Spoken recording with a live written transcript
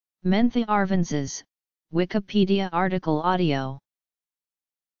Mentha arvensis, Wikipedia article audio.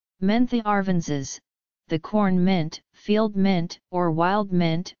 Mentha arvensis, the corn mint, field mint, or wild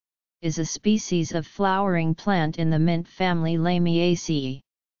mint, is a species of flowering plant in the mint family Lamiaceae.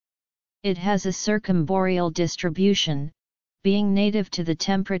 It has a circumboreal distribution, being native to the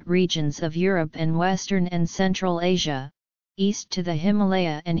temperate regions of Europe and Western and Central Asia, east to the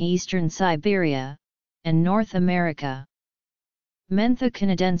Himalaya and eastern Siberia, and North America. Mentha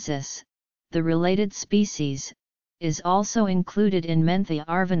canadensis, the related species, is also included in Mentha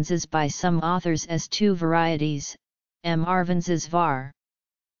arvensis by some authors as two varieties, M. arvensis var.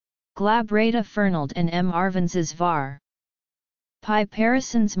 glabrata fernald and M. arvensis var.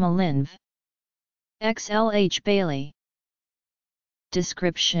 Piperisons malinv. XLH Bailey.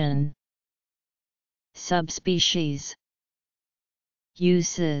 Description. Subspecies.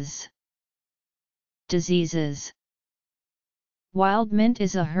 Uses. Diseases. Wild mint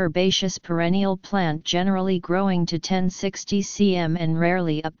is a herbaceous perennial plant generally growing to 10-60 cm and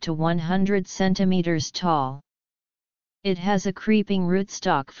rarely up to 100 cm tall. It has a creeping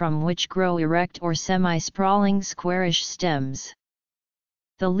rootstock from which grow erect or semi-sprawling squarish stems.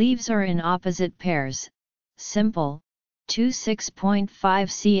 The leaves are in opposite pairs, simple, 6.5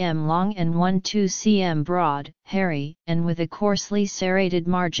 cm long and 2 cm broad, hairy, and with a coarsely serrated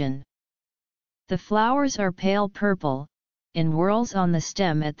margin. The flowers are pale purple, in whorls on the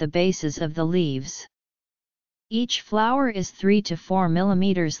stem at the bases of the leaves. Each flower is 3 to 4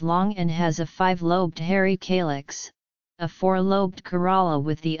 mm long and has a 5-lobed hairy calyx, a 4-lobed corolla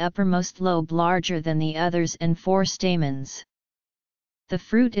with the uppermost lobe larger than the others and 4 stamens. The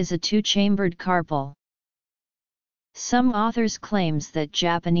fruit is a 2-chambered carpel. Some authors claims that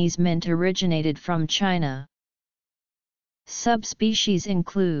Japanese mint originated from China. Subspecies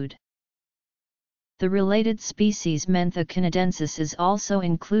include: the related species Mentha canadensis is also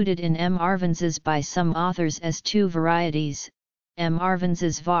included in M. arvensis by some authors as two varieties, M.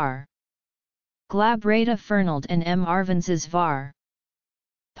 arvensis var. glabrata fernald and M. arvensis var.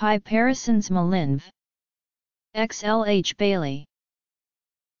 Piperisons malinv. XLH Bailey.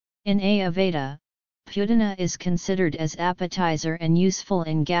 In Ayurveda, pudina is considered as appetizer and useful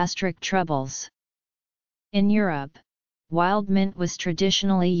in gastric troubles. In Europe, wild mint was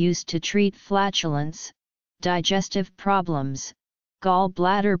traditionally used to treat flatulence, digestive problems,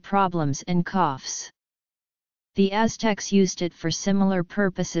 gallbladder problems and coughs. The Aztecs used it for similar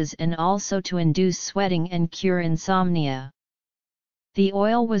purposes and also to induce sweating and cure insomnia. The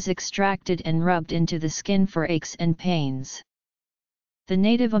oil was extracted and rubbed into the skin for aches and pains. The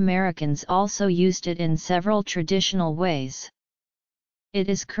Native Americans also used it in several traditional ways. It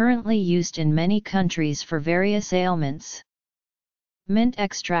is currently used in many countries for various ailments. Mint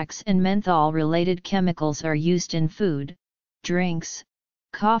extracts and menthol-related chemicals are used in food, drinks,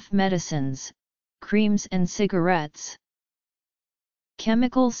 cough medicines, creams and cigarettes.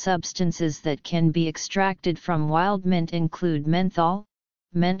 Chemical substances that can be extracted from wild mint include menthol,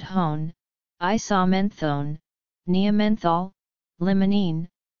 menthone, isomenthone, neomenthol, limonene,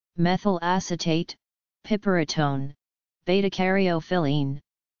 methyl acetate, piperitone, beta-caryophyllene,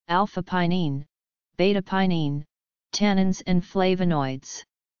 alpha-pinene, beta-pinene, tannins and flavonoids.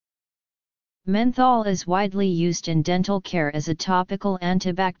 Menthol is widely used in dental care as a topical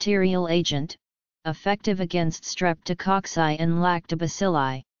antibacterial agent, effective against streptococci and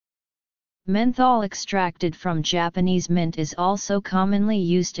lactobacilli. Menthol extracted from Japanese mint is also commonly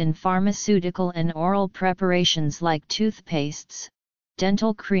used in pharmaceutical and oral preparations like toothpastes,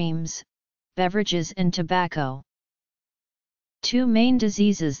 dental creams, beverages and tobacco. Two main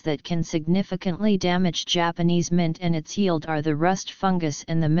diseases that can significantly damage Japanese mint and its yield are the rust fungus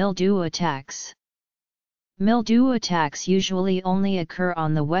and the mildew attacks. Mildew attacks usually only occur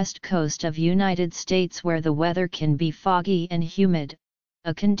on the west coast of United States where the weather can be foggy and humid,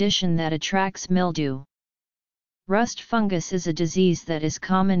 a condition that attracts mildew. Rust fungus is a disease that is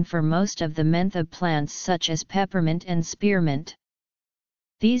common for most of the mentha plants such as peppermint and spearmint.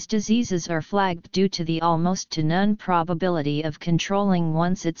 These diseases are flagged due to the almost to none probability of controlling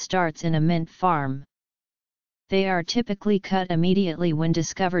once it starts in a mint farm. They are typically cut immediately when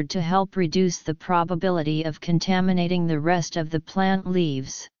discovered to help reduce the probability of contaminating the rest of the plant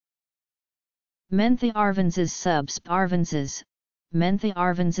leaves. Mentha arvensis subsp. arvensis, Mentha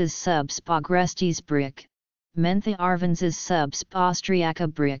arvensis subsp. agrestis brick, Mentha arvensis subsp.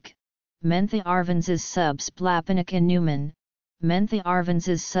 austriaca brick, Mentha arvensis subsp. laponica newman, Mentha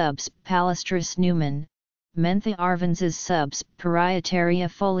arvensis subsp. palustris newman, Mentha arvensis subsp. parietaria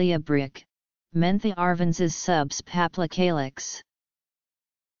folia brick, Mentha arvensis subsp. haplicalyx.